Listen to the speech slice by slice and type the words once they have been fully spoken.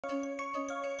Welcome.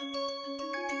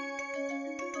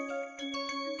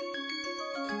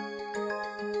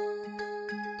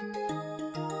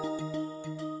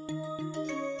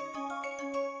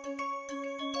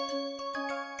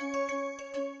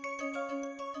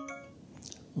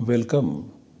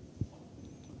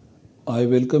 I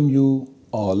welcome you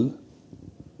all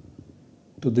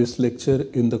to this lecture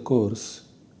in the course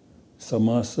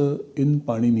Samāsa in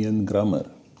Paninian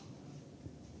Grammar.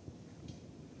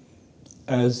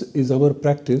 As is our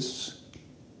practice,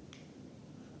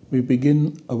 we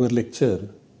begin our lecture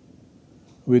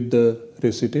with the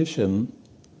recitation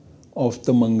of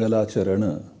the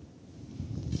Mangalacharana.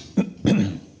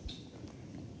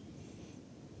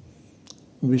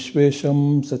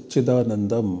 Vishvesham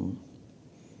Satchidanandam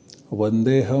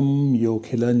Vandeham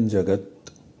Yokhilan Jagat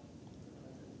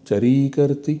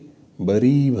Charikarti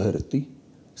Baribharti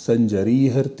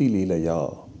Sanjariharti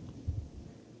Leelaya.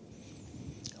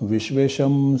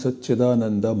 Vishvesham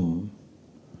Satchidanandam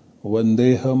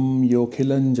Vandeham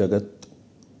Yokhilan Jagat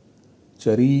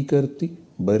Charikarti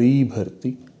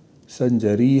Baribharti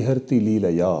Sanjariharti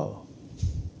Leelaya.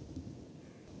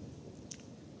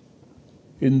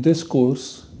 In this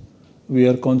course, we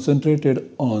are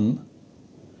concentrated on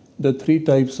the three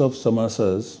types of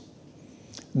samasas,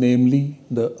 namely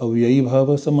the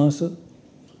avyayībhāva samāsa,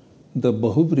 the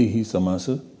bahuvrihi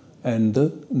samāsa, and the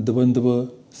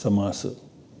dvandva samāsa.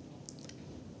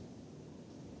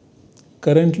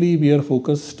 Currently, we are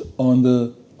focused on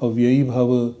the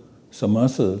avyayībhāva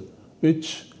samāsa,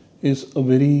 which is a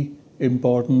very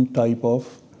important type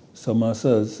of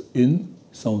samasas in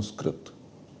Sanskrit.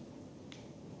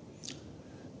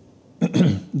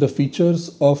 The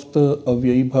features of the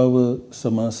avyayībhāva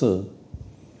samāsa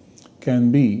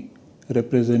can be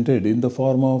represented in the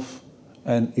form of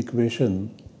an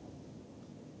equation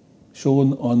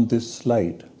shown on this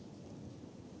slide.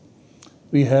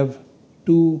 We have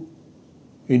two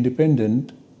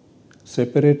independent,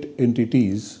 separate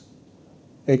entities,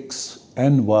 x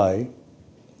and y,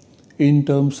 in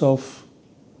terms of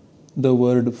the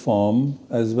word form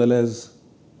as well as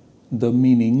the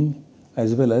meaning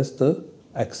as well as the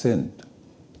accent.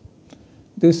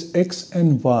 This x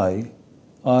and y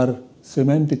are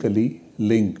semantically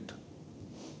linked.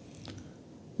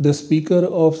 The speaker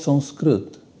of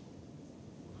Sanskrit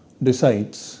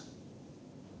decides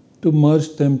to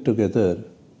merge them together,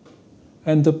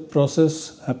 and the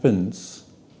process happens,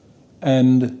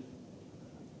 and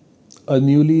a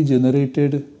newly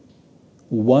generated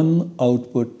one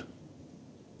output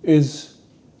is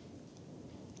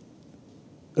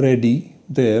ready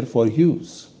there for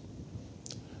use.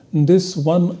 This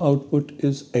one output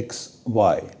is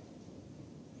xy.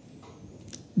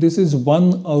 This is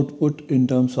one output in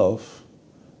terms of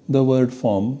the word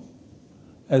form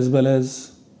as well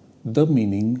as the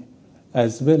meaning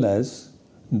as well as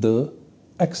the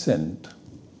accent.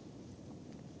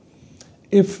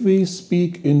 If we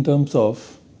speak in terms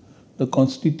of the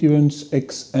constituents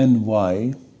x and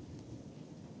y,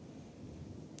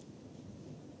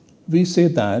 we say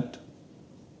that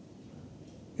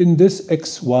in this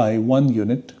xy one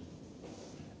unit,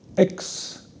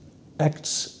 x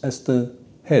acts as the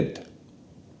head,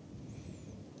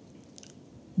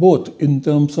 both in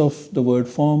terms of the word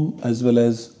form as well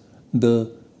as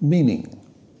the meaning.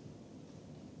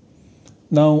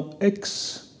 Now,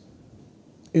 x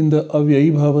in the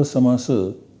avyayībhāva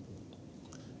samāsa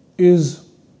is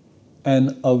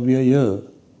an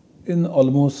avyaya in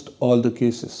almost all the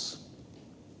cases.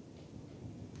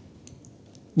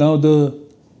 Now, the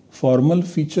formal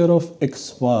feature of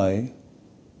xy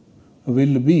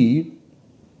will be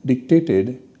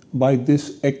dictated by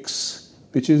this x,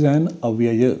 which is an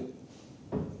avyaya.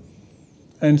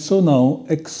 And so now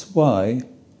xy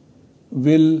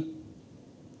will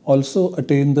also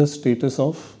attain the status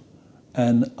of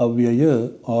an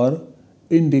avyaya or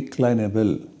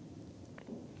indeclinable.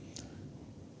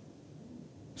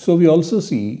 So we also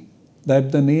see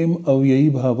that the name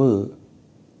avyayībhāva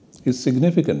is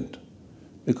significant,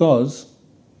 because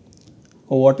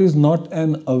what is not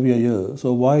an avyaya?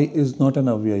 So y is not an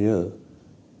avyaya.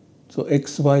 So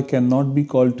xy cannot be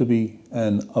called to be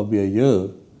an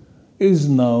avyaya, is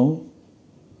now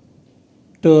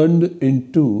turned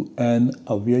into an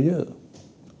avyaya.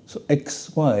 So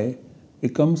xy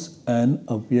becomes an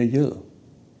avyaya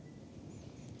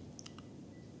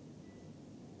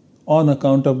on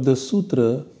account of the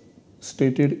sutra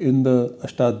stated in the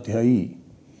Ashtadhyayi,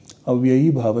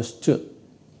 avyayībhāvascha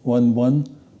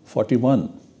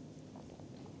 1141.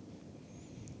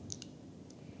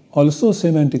 Also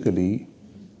semantically,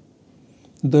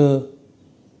 the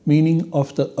meaning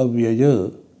of the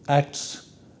avyaya acts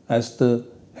as the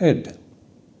head.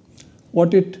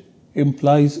 What it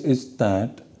implies is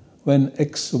that when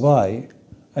xy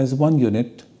as one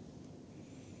unit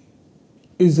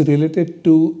is related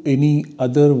to any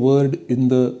other word in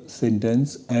the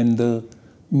sentence and the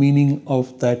meaning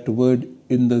of that word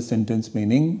in the sentence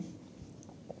meaning,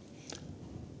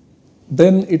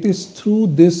 then it is through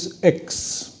this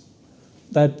x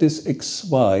that this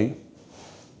xy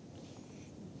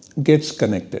gets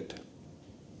connected.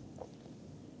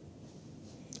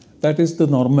 That is the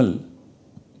normal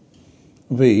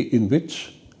way in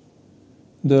which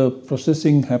the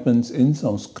processing happens in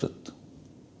Sanskrit.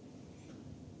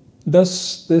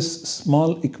 Thus, this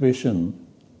small equation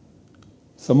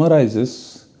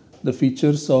summarizes the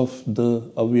features of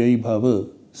the avyayībhāva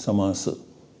samāsa.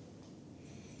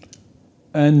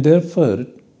 And therefore,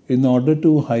 in order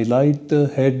to highlight the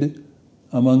head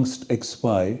amongst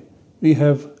xy, we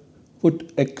have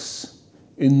put x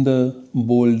in the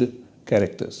bold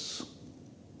characters.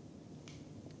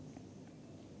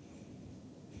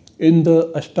 In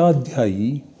the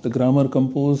Ashtadhyayi, the grammar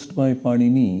composed by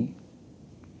Panini,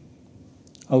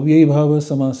 avyayībhāva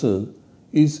samāsa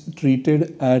is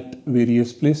treated at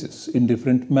various places in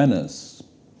different manners.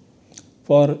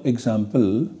 For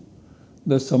example,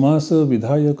 the samāsa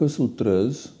vidhāyaka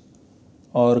sutras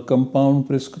or compound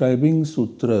prescribing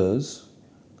sutras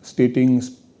stating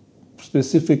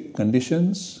specific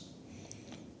conditions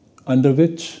under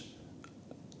which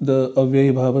the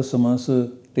avyayībhāva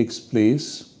samāsa takes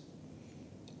place.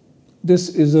 This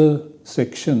is a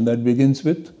section that begins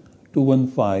with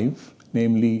 215,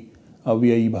 namely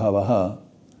avyayībhāvaha,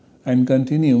 and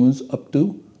continues up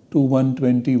to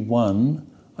 2121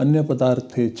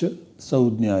 anyapadarthecha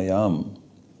saudnyayam.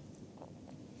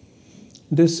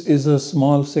 This is a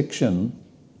small section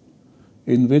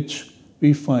in which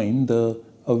we find the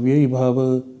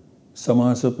avyayībhāva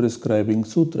samāsa prescribing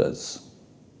sutras.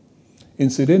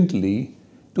 Incidentally,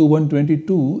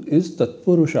 2122 is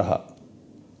tatpurushaha.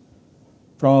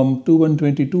 From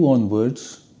 2122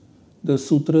 onwards, the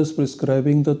sutras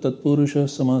prescribing the tatpurusha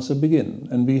samāsa begin,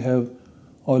 and we have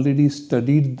already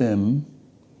studied them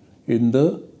in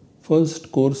the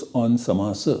first course on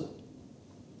samāsa.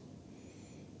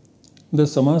 The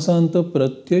samasanta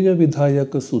pratyaya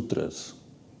vidhāyaka sutras,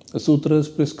 the sutras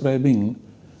prescribing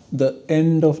the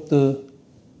end of the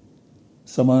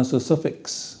samāsa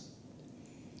suffix.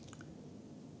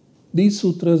 These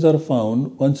sutras are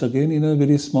found once again in a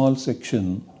very small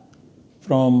section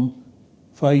from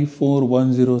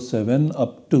 54107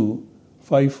 up to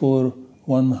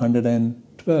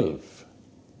 54112.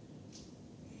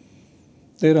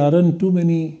 There aren't too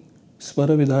many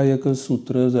Svara Vidhayaka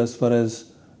sutras as far as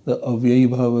the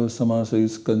avyayībhāva samāsa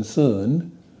is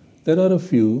concerned. There are a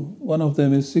few. One of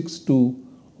them is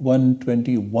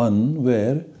 62121,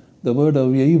 where the word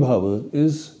avyayībhāva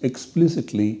is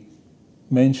explicitly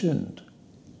mentioned.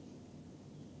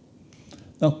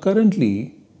 Now,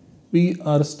 currently, we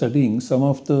are studying some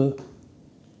of the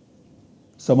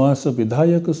samāsa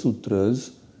vidhāyaka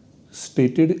sutras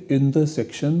stated in the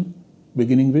section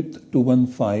beginning with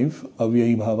 215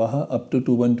 avyayībhāvaha up to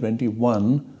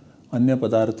 2121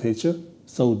 anyapadarthecha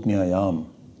saudnyayam.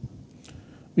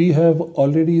 We have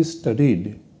already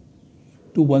studied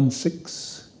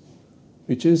 216,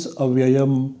 which is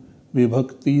avyayam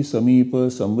vibhakti samīpa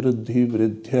samvriddhi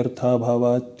vridhyartha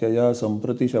bhavatyaya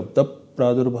samprati shabda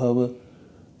pradurbhava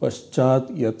paschat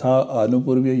yatha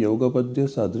anupurvya yogapadya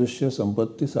sadrishya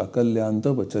sampatti sakalyanta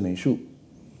vachaneshu.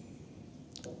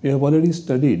 We have already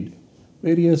studied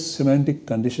various semantic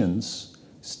conditions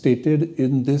stated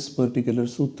in this particular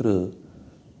sutra,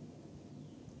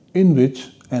 in which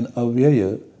an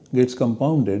avyaya gets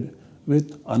compounded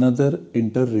with another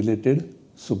interrelated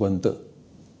subanta.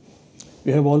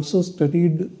 We have also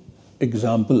studied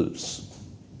examples.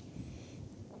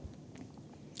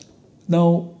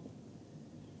 Now,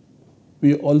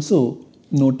 we also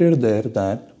noted there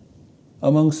that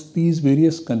amongst these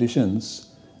various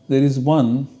conditions, there is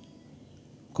one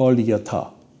called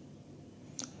yatha.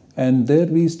 And there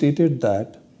we stated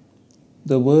that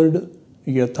the word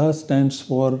yatha stands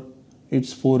for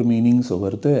its four meanings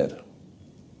over there.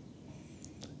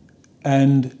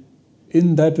 And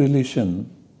in that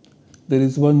relation, there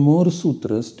is one more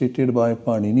sutra stated by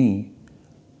Panini,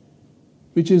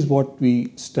 which is what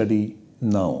we study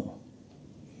now.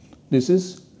 This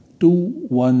is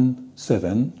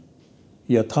 217,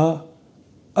 yatha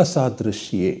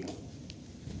asadrishye.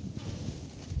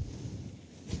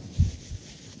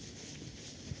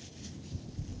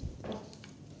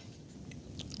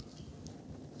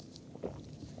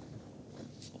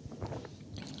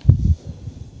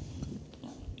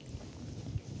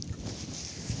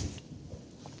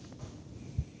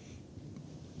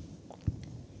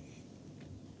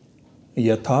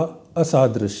 yatha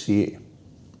asadrishye.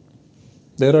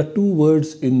 There are two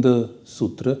words in the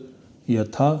sutra,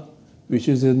 yatha, which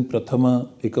is in prathama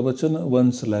ekavachana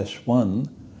 1/1,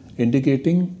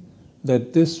 indicating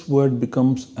that this word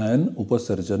becomes an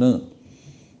upasarjana.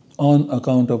 On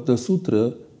account of the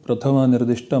sutra, prathama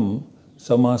nirdishtam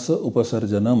samāsa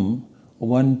upasarjanam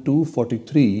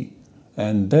 1-43,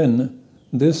 and then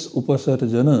this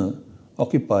upasarjana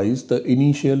occupies the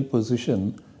initial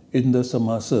position in the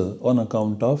samāsa on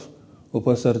account of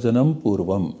upasarjanam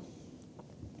purvam.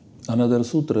 Another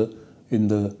sutra in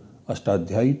the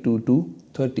Ashtadhyayi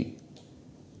 2-30.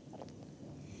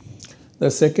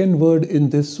 The second word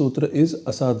in this sutra is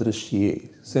asadrishye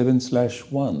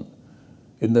 7/1,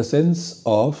 in the sense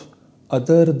of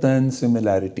other than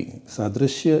similarity.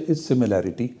 Sadrishya is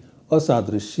similarity,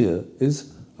 asadrishya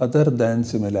is other than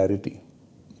similarity.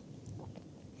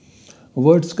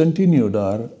 Words continued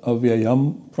are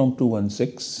avyayam from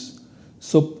 216,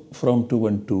 sup from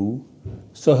 212,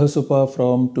 sahasupa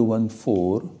from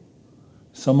 214,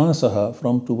 samāsaha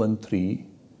from 213,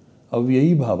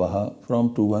 avyayībhāva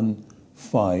from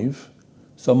 215,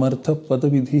 samartha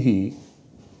padavidhihi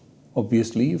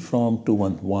obviously from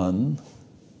 211,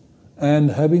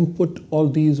 and having put all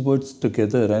these words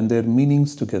together and their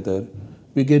meanings together,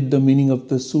 we get the meaning of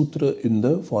the sutra in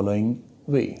the following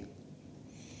way.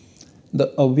 The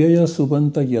avyaya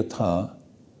subanta yatha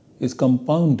is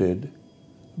compounded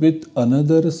with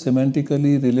another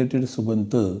semantically related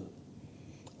subanta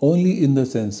only in the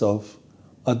sense of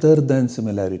other than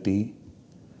similarity,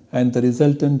 and the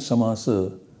resultant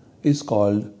samāsa is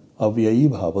called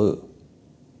avyayībhāva.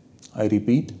 I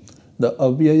repeat, the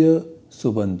avyaya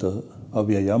subanta,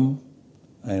 avyayam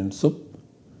and sup,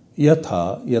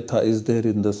 yatha is there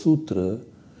in the sutra,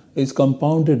 is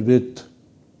compounded with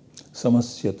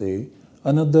samasyate,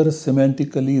 another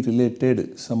semantically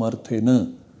related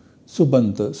samarthena,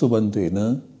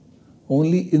 subantena,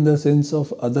 only in the sense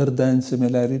of other than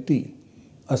similarity,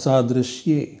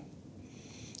 asadrishye,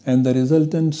 and the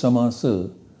resultant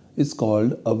samāsa is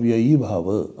called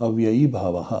avyayībhāva,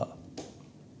 avyayībhāvaha.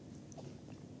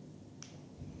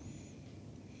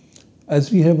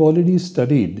 As we have already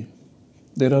studied,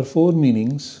 there are four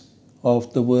meanings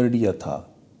of the word yatha.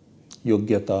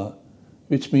 Yogyata,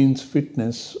 which means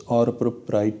fitness or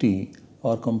propriety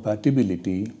or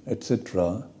compatibility,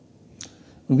 etc.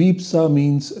 Vipsa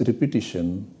means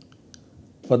repetition.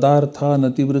 Padartha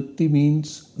nativritti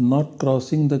means not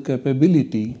crossing the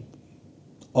capability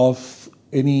of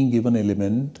any given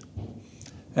element.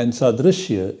 And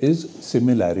sadrishya is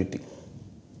similarity.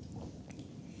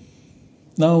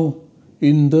 Now,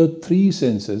 in the three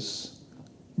senses,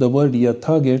 the word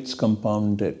yatha gets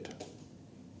compounded.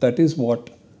 That is what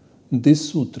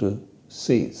this sutra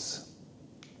says.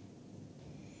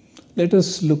 Let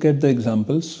us look at the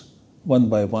examples one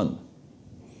by one.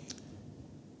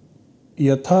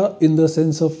 Yatha in the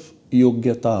sense of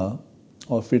yogyata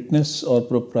or fitness or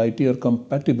propriety or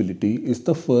compatibility is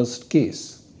the first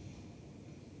case.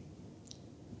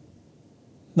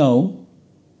 Now,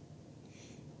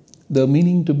 the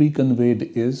meaning to be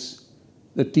conveyed is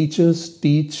the teachers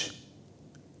teach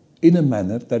in a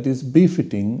manner that is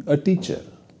befitting a teacher.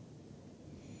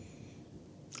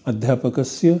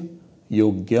 Adhyapakasya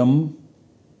yogyam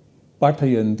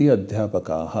pathayanti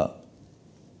adhyapakaha.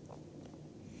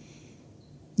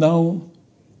 Now,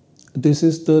 this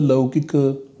is the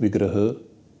laukika vigraha.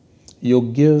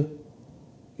 Yogya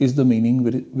is the meaning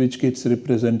which gets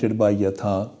represented by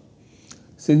yatha.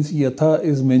 Since yatha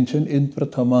is mentioned in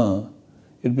prathama,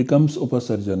 it becomes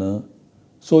upasarjana,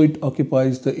 so it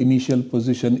occupies the initial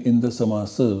position in the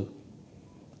samāsa.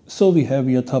 So we have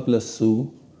yatha plus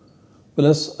su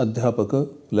plus adhyapaka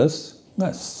plus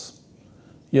nas.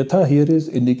 Yatha here is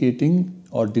indicating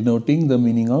or denoting the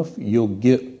meaning of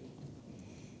yogya.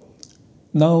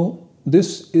 Now,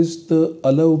 this is the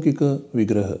alaukika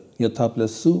vigraha, yatha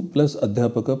plus su plus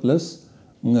adhyapaka plus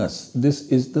nas.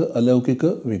 This is the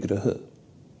alaukika vigraha.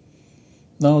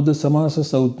 Now, the samāsa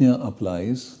saudhnya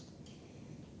applies.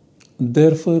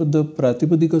 Therefore, the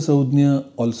pratipadika saudhnya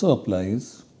also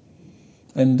applies.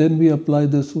 And then we apply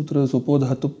the sutras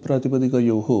upodhatu pratipadika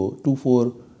yoho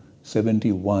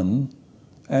 2471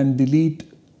 and delete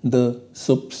the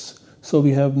sups. So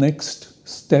we have next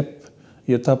step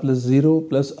yatha plus 0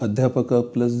 plus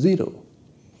adhyapaka plus 0.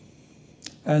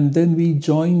 And then we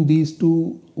join these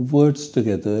two words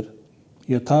together,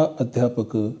 yatha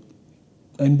adhyapaka,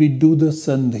 and we do the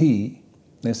sandhi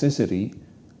necessary,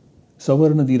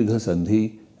 savarna dirgha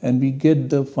sandhi, and we get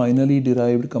the finally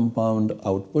derived compound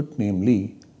output,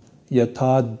 namely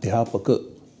yathadhyapaka.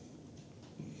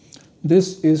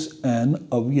 This is an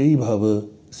avyayībhāva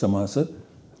samāsa,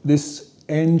 this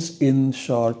ends in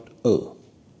short a.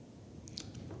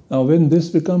 Now when this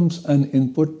becomes an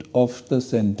input of the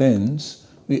sentence,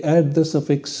 we add the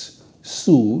suffix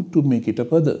su to make it a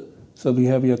pada. So we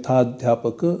have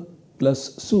yathādhyāpaka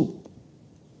plus su.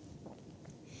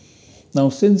 Now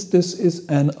since this is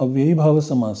an avyayībhāva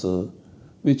samāsa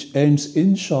which ends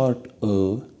in short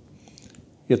a,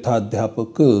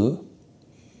 yathādhyāpaka,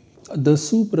 the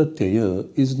su pratyaya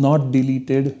is not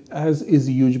deleted as is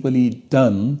usually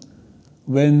done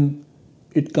when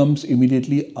it comes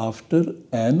immediately after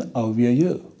an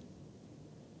avyaya.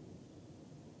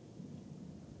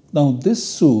 Now this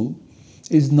su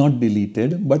is not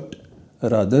deleted, but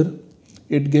rather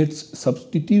it gets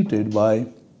substituted by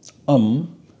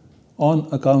on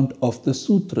account of the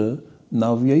sutra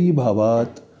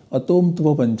navyayībhāvāt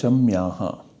atomtva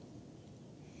panchamyaha.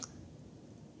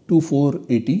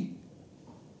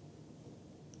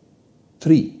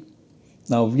 2483.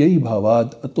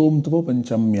 Navyayībhāvāt atomtva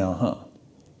panchamyaha.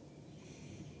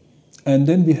 And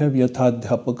then we have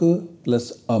yathādhyāpaka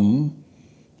plus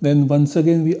Then once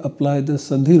again we apply the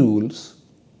sandhi rules,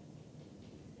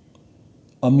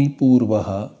 ami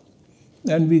purvaha,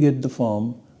 and we get the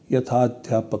form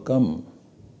yathādhyāpakam.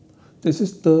 This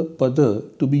is the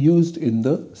pada to be used in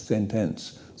the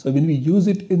sentence. So when we use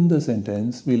it in the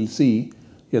sentence, we'll see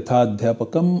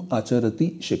yathādhyāpakam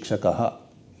acharati shikshakaha.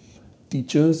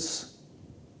 Teachers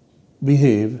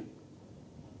behave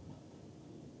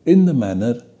in the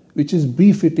manner which is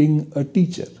befitting a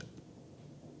teacher.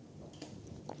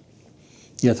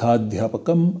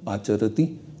 Yathādhyāpakam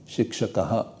acharati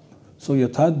shikshakaha. So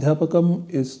yathādhyāpakam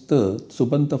is the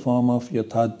subanta form of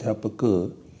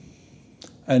yathādhyāpaka,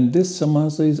 and this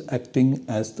samāsa is acting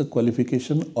as the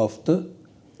qualification of the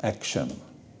action.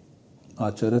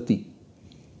 Acharati.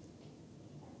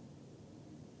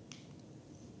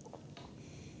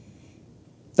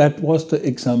 That was the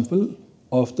example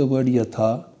of the word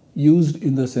yatha used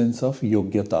in the sense of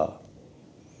yogyata.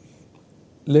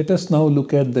 Let us now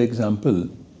look at the example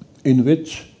in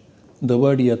which the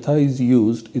word yatha is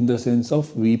used in the sense of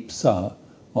vipsa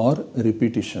or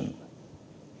repetition.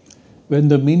 When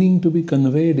the meaning to be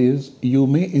conveyed is, you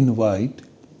may invite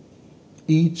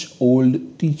each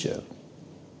old teacher.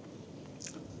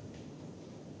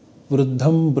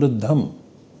 Vruddham vruddham.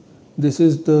 This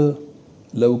is the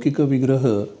laukika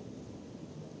vigraha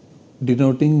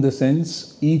denoting the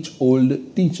sense each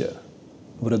old teacher.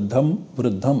 Vruddham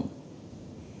vruddham.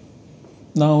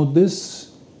 Now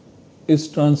this is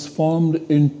transformed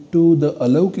into the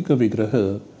alaukika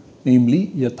vigraha, namely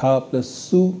yatha plus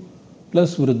su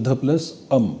plus vruddha plus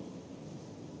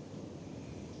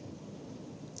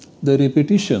The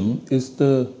repetition is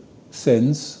the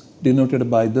sense denoted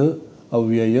by the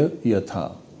avyaya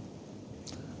yatha.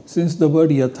 Since the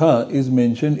word yatha is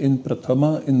mentioned in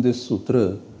prathama in this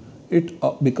sutra, it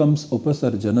becomes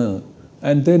upasarjana,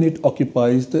 and then it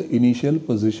occupies the initial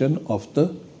position of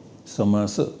the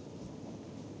samāsa.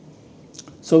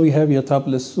 So we have yatha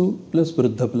plus su plus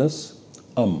vruddha plus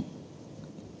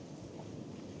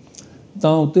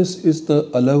Now this is the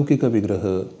alaukika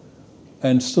vigraha,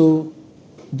 and so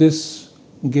this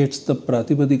gets the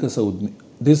pratipadika saudhnya.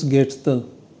 This gets the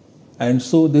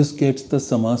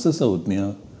samāsa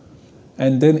saudhnya,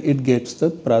 and then it gets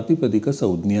the pratipadika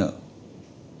saudhnya.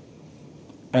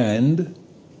 And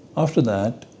after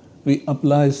that, we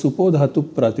apply supodhatu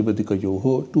pratipadika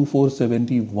yoho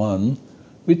 2471,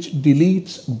 which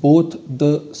deletes both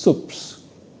the sups,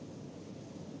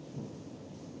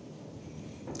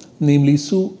 namely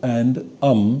su and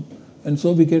and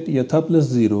so we get yatha plus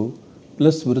 0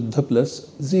 plus vruddha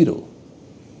plus 0.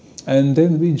 And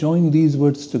then we join these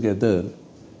words together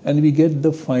and we get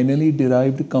the finally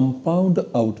derived compound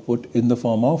output in the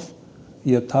form of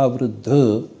yatha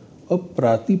vruddha, a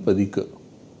pratipadika.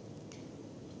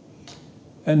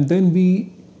 And then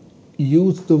we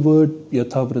use the word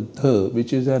yatha vruddha,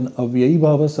 which is an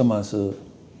avyayībhāva samāsa,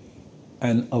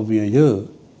 an avyaya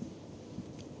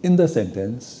in the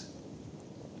sentence.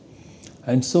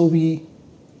 And so we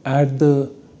add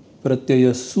the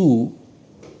pratyaya su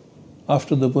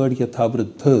after the word yatha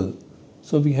vruddha.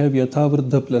 So we have yatha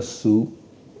vruddha plus su.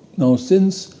 Now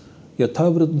since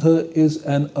yatha vruddha is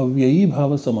an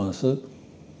avyayībhāva samāsa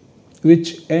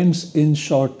which ends in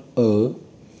short a,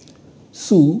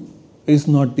 su is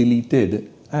not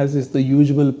deleted as is the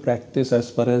usual practice as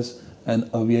far as an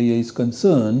avyaya is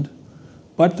concerned,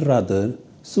 but rather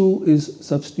su is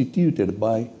substituted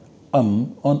by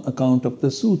on account of the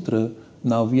sutra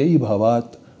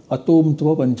navyayībhāvāt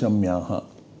atomtva panchamyaha.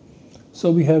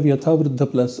 So we have yatha vruddha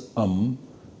plus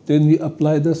then we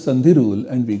apply the sandhi rule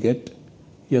and we get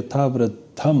yatha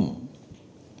vruddham.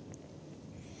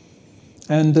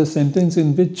 And the sentence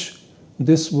in which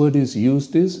this word is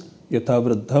used is yatha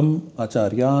vriddham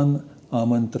acharyan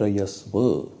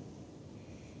amantrayasva.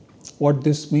 What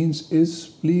this means is,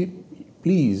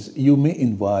 please, you may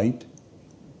invite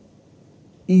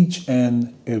each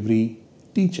and every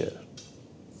teacher.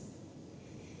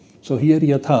 So here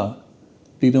yatha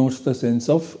denotes the sense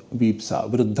of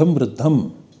vipsa. Vriddham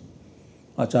vriddham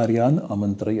acharyan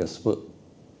amantrayasva.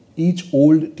 Each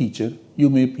old teacher you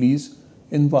may please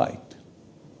invite.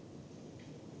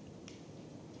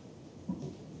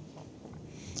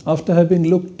 After having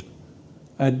looked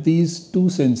at these two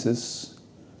senses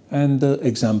and the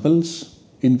examples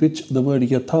in which the word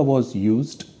yatha was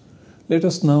used, let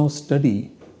us now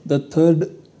study the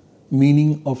third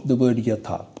meaning of the word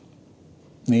yatha,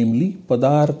 namely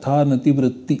padartha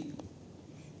nativritti,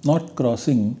 not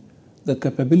crossing the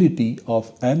capability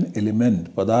of an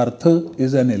element. Padartha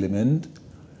is an element.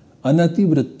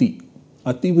 Anativritti,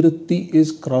 ativritti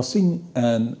is crossing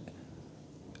an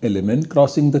element,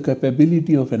 crossing the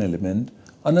capability of an element.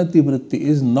 Anativritti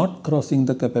is not crossing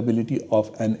the capability of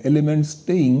an element,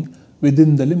 staying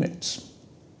within the limits.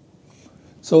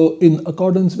 So in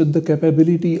accordance with the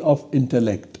capability of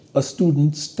intellect, a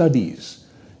student studies.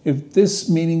 If this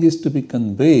meaning is to be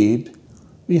conveyed,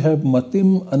 we have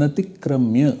matim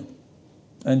anatikramya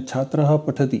and chhatraha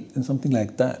pathati and something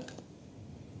like that.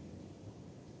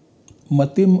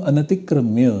 Matim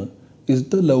anatikramya is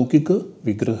the laukika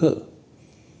vigraha.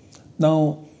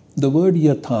 Now, the word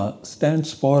yatha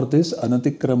stands for this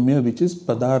anatikramya, which is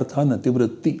padartha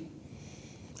nativritti.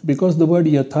 Because the word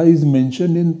yatha is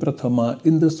mentioned in prathama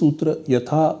in the sutra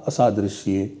yatha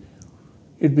asadrishye,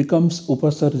 it becomes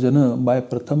upasarjana by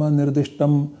prathama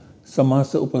nirdishtam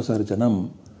samāsa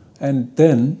upasarjanam, and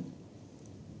then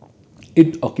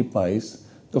it occupies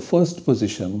the first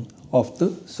position of the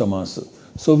samāsa.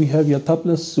 So we have yatha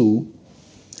plus su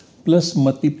plus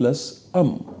mati plus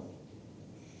am.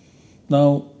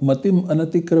 Now, matim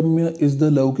anatikramya is the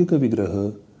laukika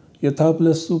vigraha. Yatha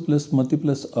plus su plus mati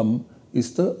plus am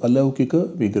is the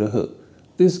alaukika vigraha.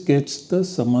 This gets the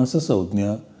samāsa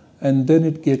saudhnya and then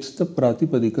it gets the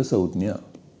pratipadika saudhnya.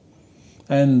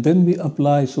 And then we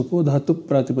apply supodhatu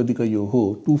pratipadika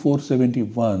yoho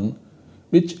 2471,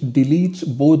 which deletes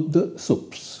both the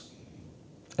sups.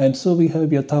 And so we have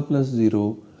yatha plus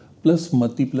 0 plus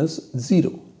mati plus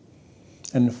 0.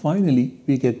 And finally,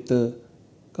 we get the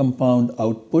compound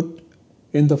output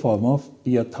in the form of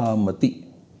yathamati,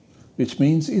 which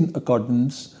means in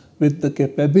accordance with the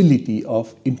capability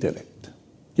of intellect.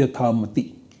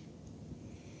 Yathamati.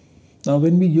 Now,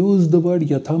 when we use the word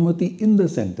yathamati in the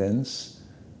sentence,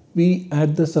 we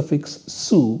add the suffix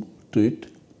su to it.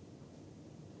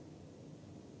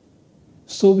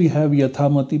 So we have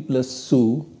yathamati plus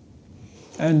su,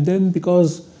 and then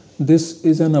because this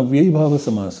is an avyayībhāva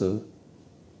samāsa,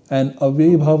 and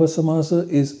avyayībhāva samāsa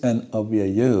is an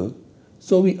avyaya,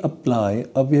 so we apply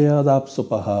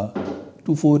avyayādāpsupaha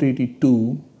to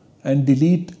 482 and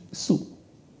delete su.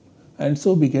 And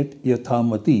so we get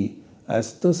yathamati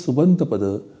as the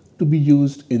subanta to be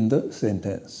used in the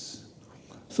sentence.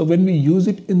 So when we use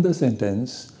it in the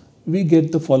sentence, we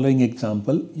get the following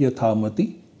example: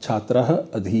 yathamati chhatraha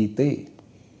adhite.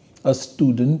 A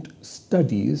student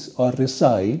studies or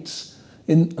recites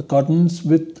in accordance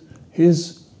with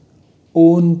his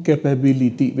own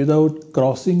capability without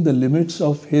crossing the limits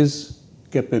of his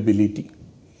capability.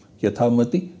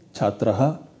 Yathamati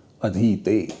chhatraha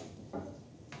adhite.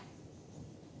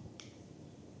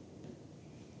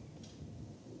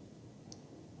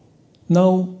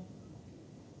 Now,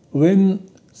 when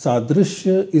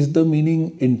sadrishya is the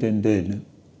meaning intended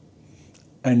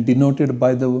and denoted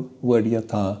by the word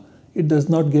yatha, it does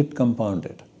not get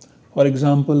compounded. For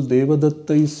example,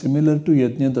 Devadatta is similar to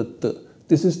Yajnadatta.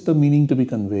 This is the meaning to be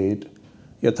conveyed.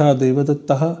 Yatha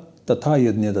Devadattaha tatha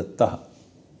Yajnadattaha.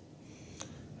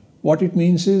 What it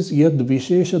means is Yad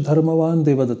Vishesha Dharmavan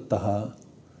Devadattaha.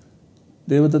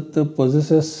 Devadatta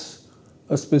possesses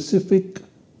a specific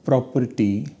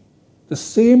property. The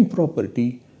same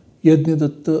property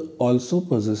Yajnadatta also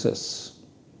possesses.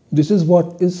 This is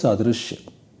what is sadrishya,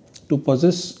 to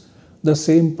possess the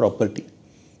same property.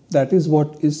 That is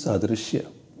what is sadrishya.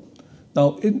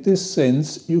 Now, in this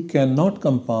sense, you cannot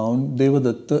compound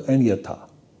Devadatta and Yatha.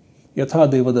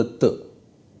 Yatha Devadatta.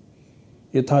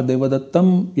 Yatha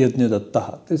Devadattam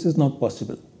Yajnadattaha. This is not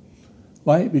possible.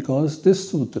 Why? Because this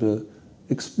sutra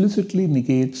explicitly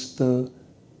negates the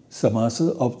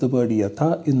samāsa of the word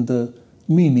yatha in the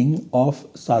meaning of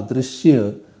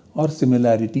sadrishya or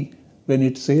similarity when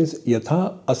it says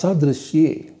yatha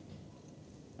asadrishye.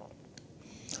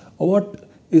 What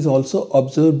is also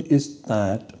observed is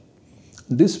that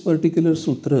this particular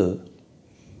sutra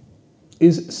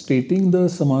is stating the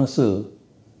samāsa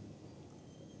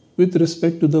with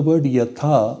respect to the word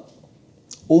yatha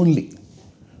only,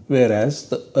 whereas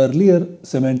the earlier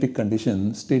semantic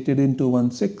condition stated in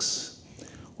 216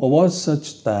 was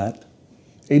such that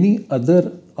any other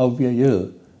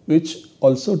avyaya which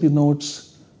also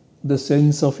denotes the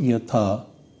sense of yatha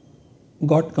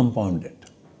got compounded.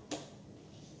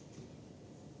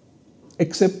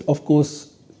 Except, of course,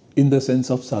 in the sense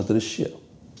of sadrishya.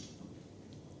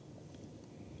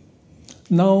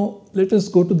 Now, let us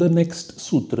go to the next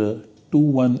sutra,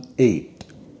 218,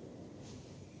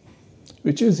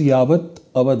 which is yavat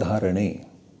avadharane.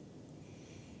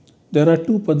 There are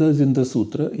two padas in the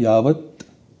sutra, yavat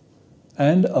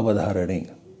and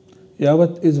avadharane.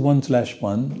 Yavat is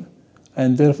 1/1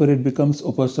 and therefore it becomes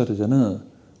upasarjana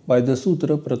by the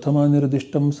sutra prathama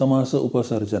nirdishtam samāsa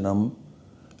upasarjanam,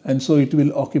 and so it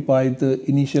will occupy the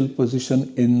initial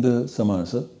position in the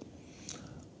samāsa.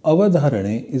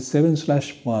 Avadharane is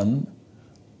 7/1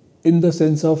 in the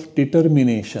sense of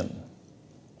determination.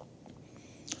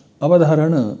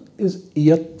 Avadharana is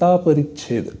iyatta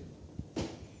parichhed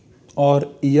or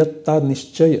iyatta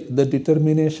nishchaya, the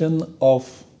determination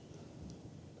of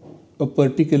a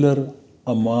particular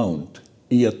amount,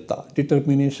 iyatta,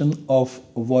 determination of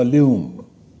volume.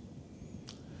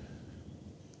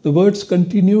 The words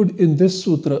continued in this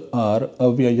sutra are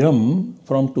avyayam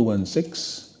from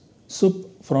 216, sup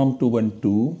from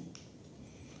 212,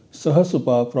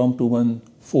 sahasupa from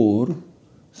 214,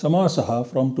 samāsaha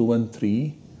from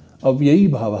 213,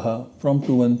 avyayībhāva from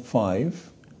 215,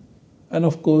 and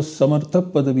of course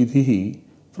samarthapada vidhihi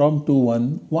from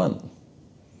 211.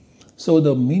 So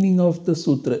the meaning of the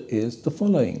sutra is the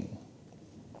following.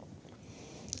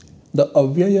 The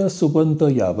avyaya subanta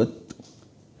yavat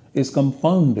is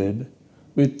compounded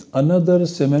with another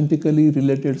semantically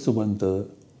related subanta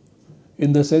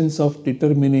in the sense of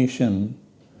determination,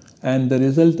 and the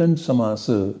resultant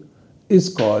samāsa is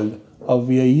called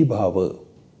avyayībhāva.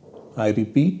 I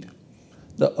repeat,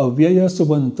 the avyaya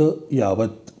subanta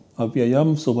yavat,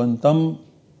 avyayam subantam,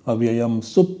 avyayam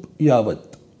sup yavat,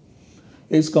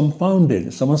 is compounded,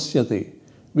 samasyate,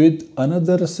 with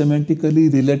another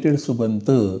semantically related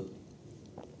subanta,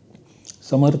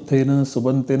 samarthena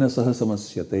subantena saha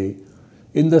samasyate,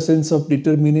 in the sense of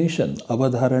determination,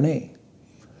 avadharane,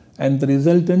 and the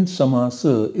resultant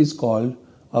samāsa is called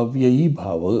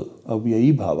avyayībhāva,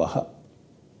 avyayībhāvaha.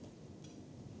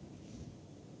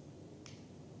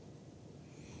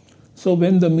 So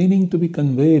when the meaning to be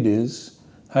conveyed is,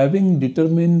 having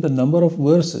determined the number of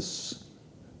verses,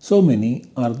 so many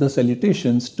are the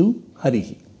salutations to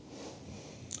Harihi.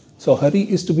 So Hari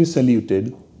is to be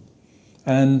saluted,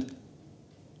 and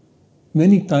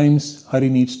many times Hari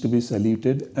needs to be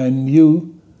saluted, and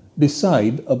you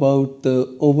decide about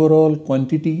the overall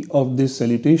quantity of these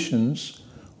salutations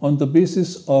on the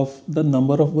basis of the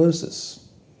number of verses.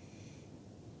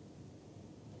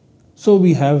 So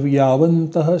we have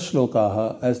yavantaha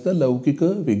shlokaha as the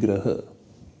laukika vigraha.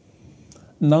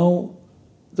 Now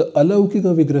the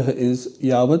alaukika vigraha is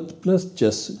yavat plus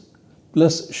jas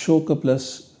plus shoka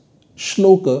plus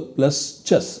shloka plus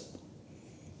jas.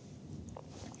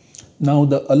 Now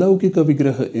the alaukika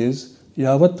vigraha is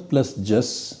yavat plus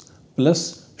jas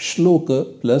plus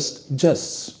shloka plus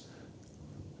jas.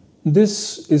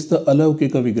 This is the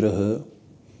alaukika vigraha.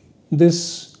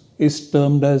 This is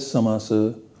termed as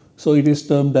samāsa, so it is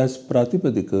termed as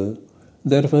pratipadika.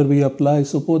 Therefore we apply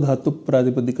supodhatu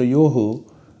pratipadika yoho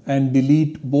and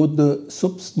delete both the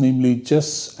sups, namely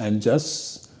jas and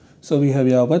jas. So we have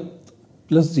yavat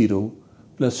plus 0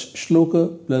 plus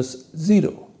shloka plus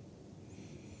 0.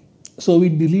 So we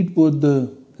delete both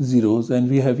the zeros and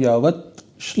we have yavat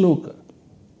shloka.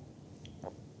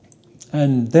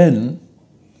 And then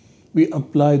we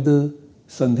apply the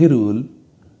sandhi rule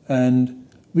and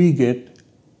we get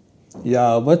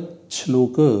yavat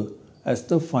shloka as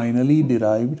the finally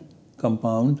derived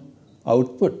compound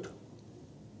output.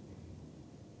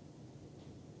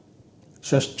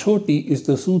 Shashchoti is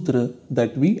the sutra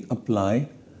that we apply,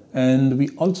 and we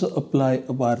also apply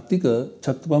a vartika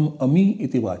chatvam ami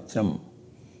iti vachyam.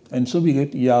 And so we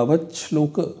get yavat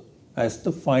shloka as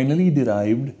the finally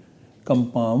derived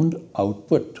compound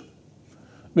output.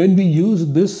 When we use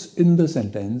this in the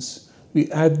sentence, we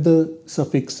add the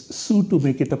suffix su to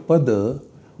make it a pada.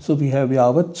 So we have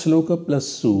yavat shloka plus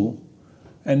su,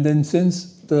 and then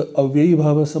since the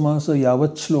avyayībhāva samāsa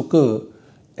yavat shloka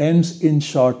ends in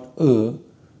short a,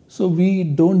 so we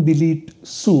don't delete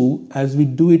su as we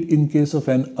do it in case of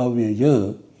an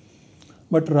avyaya,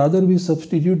 but rather we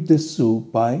substitute this su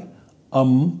by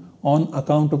on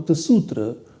account of the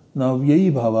sutra, na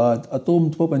avyayībhāvāt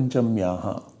atom tva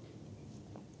panchamyaha.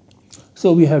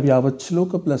 So we have yavat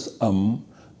shloka plus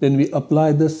then we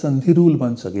apply the sandhi rule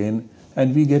once again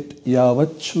and we get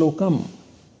yavat shlokam.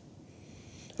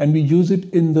 And we use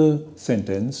it in the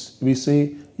sentence. We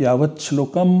say yavat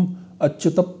shlokam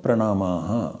achyuta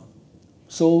pranamaha.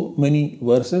 So many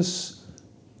verses,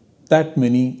 that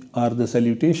many are the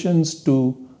salutations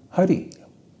to Hari.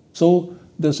 So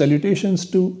the salutations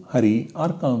to Hari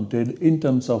are counted in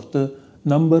terms of the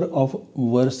number of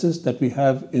verses that we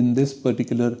have in this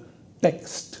particular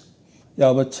text.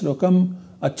 Yavat shlokam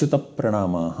achyuta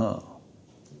pranamaha.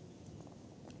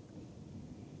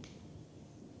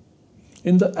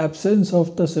 In the absence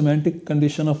of the semantic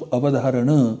condition of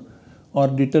avadharana or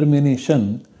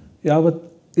determination, yavat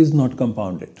is not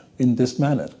compounded in this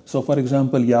manner. So for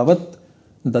example, yavat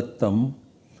dattam,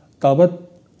 tavat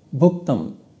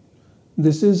bhuktam.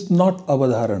 This is not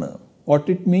avadharana. What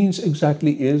it means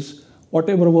exactly is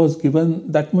whatever was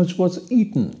given, that much was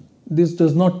eaten. This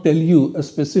does not tell you a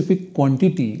specific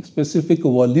quantity, specific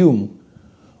volume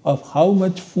of how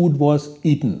much food was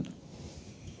eaten.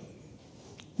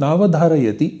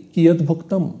 Navadharayati kiyat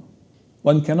bhuktam.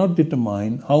 One cannot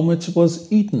determine how much was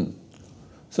eaten.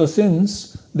 So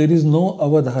since there is no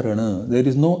avadharana, there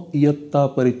is no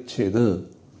iyatta paricheda,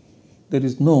 there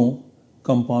is no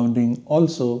compounding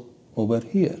also over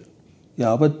here.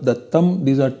 Yavat dattam,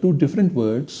 these are two different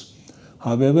words.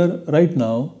 However, right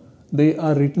now they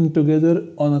are written together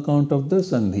on account of the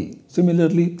sandhi.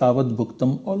 Similarly, tavat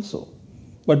bhuktam also.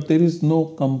 But there is no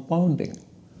compounding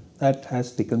that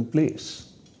has taken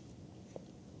place.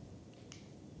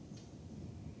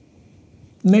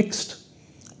 Next,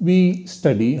 we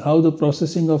study how the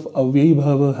processing of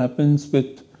avyayībhāva happens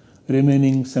with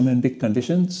remaining semantic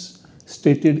conditions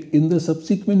stated in the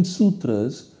subsequent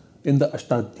sutras in the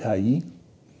Ashtadhyayi,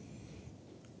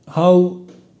 how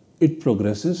it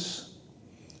progresses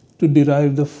to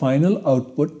derive the final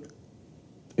output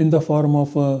in the form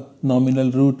of a nominal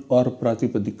root or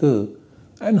pratipadika,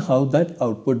 and how that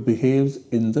output behaves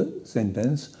in the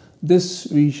sentence. This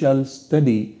we shall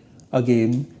study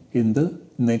again in the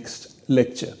next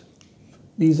lecture.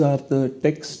 These are the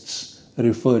texts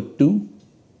referred to.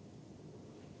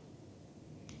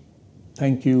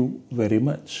 Thank you very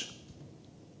much.